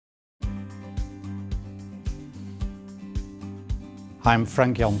I'm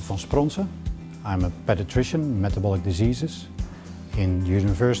Francjan van Spronsen. I'm a pediatrician in metabolic diseases in the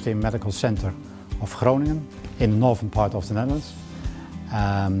University Medical Center of Groningen in the northern part of the Netherlands.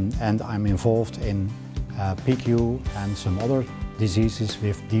 And I'm involved in PKU and some other diseases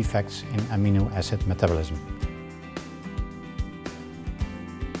with defects in amino acid metabolism.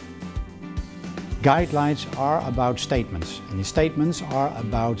 Guidelines are about statements, and the statements are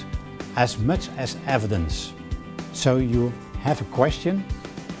about as much as evidence. So you have a question,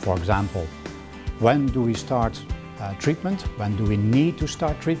 for example, when do we start treatment? When do we need to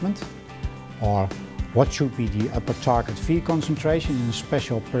start treatment? Or what should be the upper target Phe concentration in a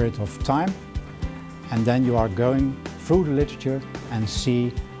special period of time? And then you are going through the literature and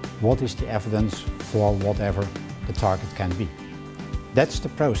see what is the evidence for whatever the target can be. That's the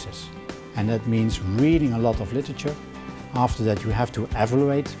process. And that means reading a lot of literature. After that, you have to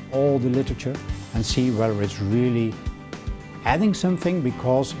evaluate all the literature and see whether it's really adding something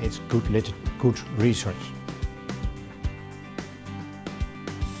because it's good research.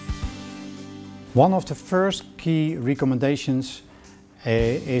 One of the first key recommendations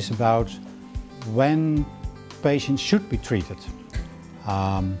is about when patients should be treated.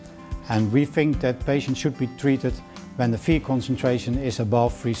 And we think that patients should be treated when the Phe concentration is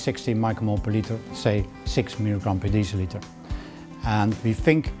above 360 micromole per liter, say 6 milligram per deciliter. And we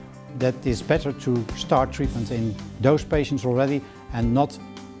think that it's better to start treatment in those patients already and not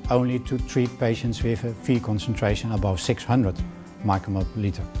only to treat patients with a Phe concentration above 600 micromole per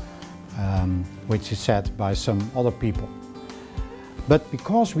liter, which is said by some other people. But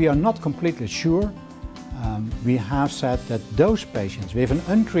because we are not completely sure, we have said that those patients with an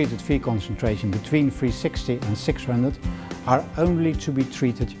untreated Phe concentration between 360 and 600 are only to be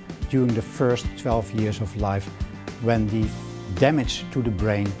treated during the first 12 years of life, when the damage to the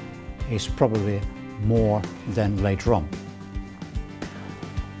brain is probably more than later on.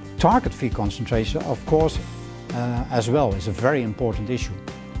 Target Phe concentration, of course, as well is a very important issue.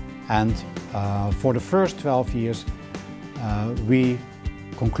 And for the first 12 years, we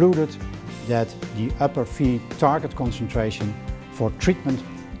concluded that the upper Phe target concentration for treatment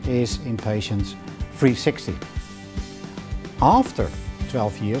is in patients 360. After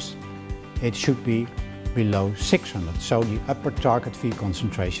 12 years, it should be below 600, so the upper target Phe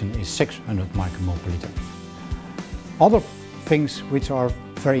concentration is 600 micromole per liter. Other things which are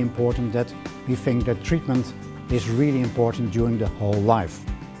very important, that we think that treatment is really important during the whole life.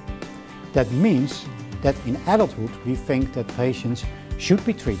 That means that in adulthood we think that patients should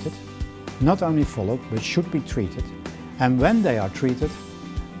be treated, not only followed, but should be treated. And when they are treated,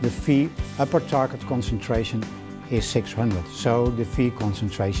 the Phe upper target concentration is 600, so the Phe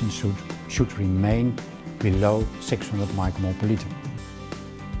concentration should remain below 600 micromole per liter.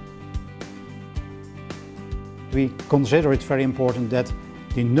 We consider it very important that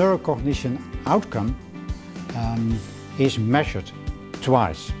the neurocognition outcome is measured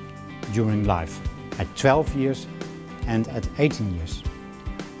twice during life, at 12 years and at 18 years.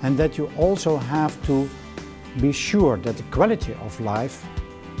 And that you also have to be sure that the quality of life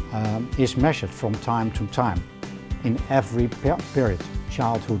is measured from time to time, in every period,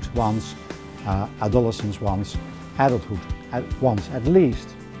 childhood once, adolescence once, adulthood once at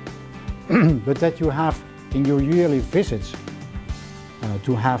least. But that you have in your yearly visits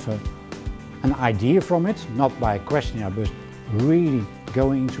to have an idea from it, not by a questionnaire, but really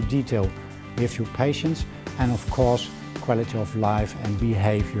going into detail with your patients. And of course, quality of life and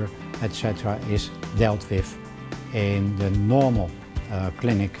behavior, etc. is dealt with in the normal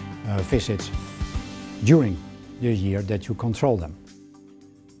clinic visits during the year that you control them.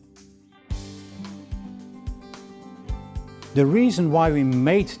 The reason why we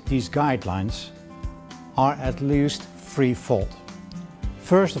made these guidelines are at least threefold.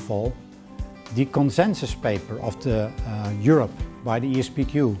 First of all, the consensus paper of the Europe by the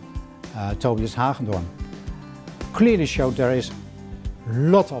E.S.PKU, Tobias Hagendorn, clearly showed there is a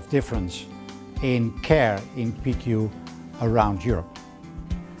lot of difference in care in PKU around Europe.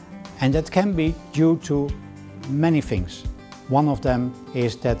 And that can be due to many things. One of them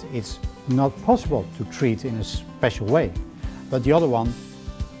is that it's not possible to treat in a special way. But the other one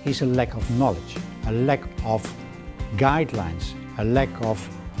is a lack of knowledge, a lack of guidelines, a lack of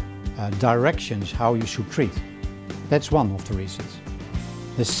directions how you should treat. That's one of the reasons.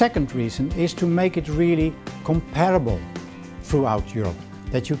 The second reason is to make it really comparable throughout Europe,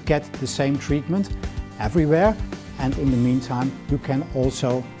 that you get the same treatment everywhere, and in the meantime you can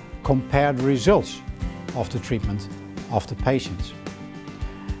also compare the results of the treatment of the patients.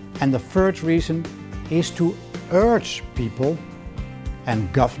 And the third reason is to urge people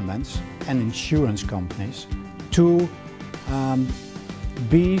and governments and insurance companies to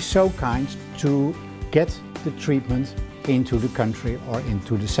be so kind to get the treatment into the country or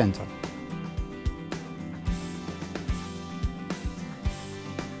into the center.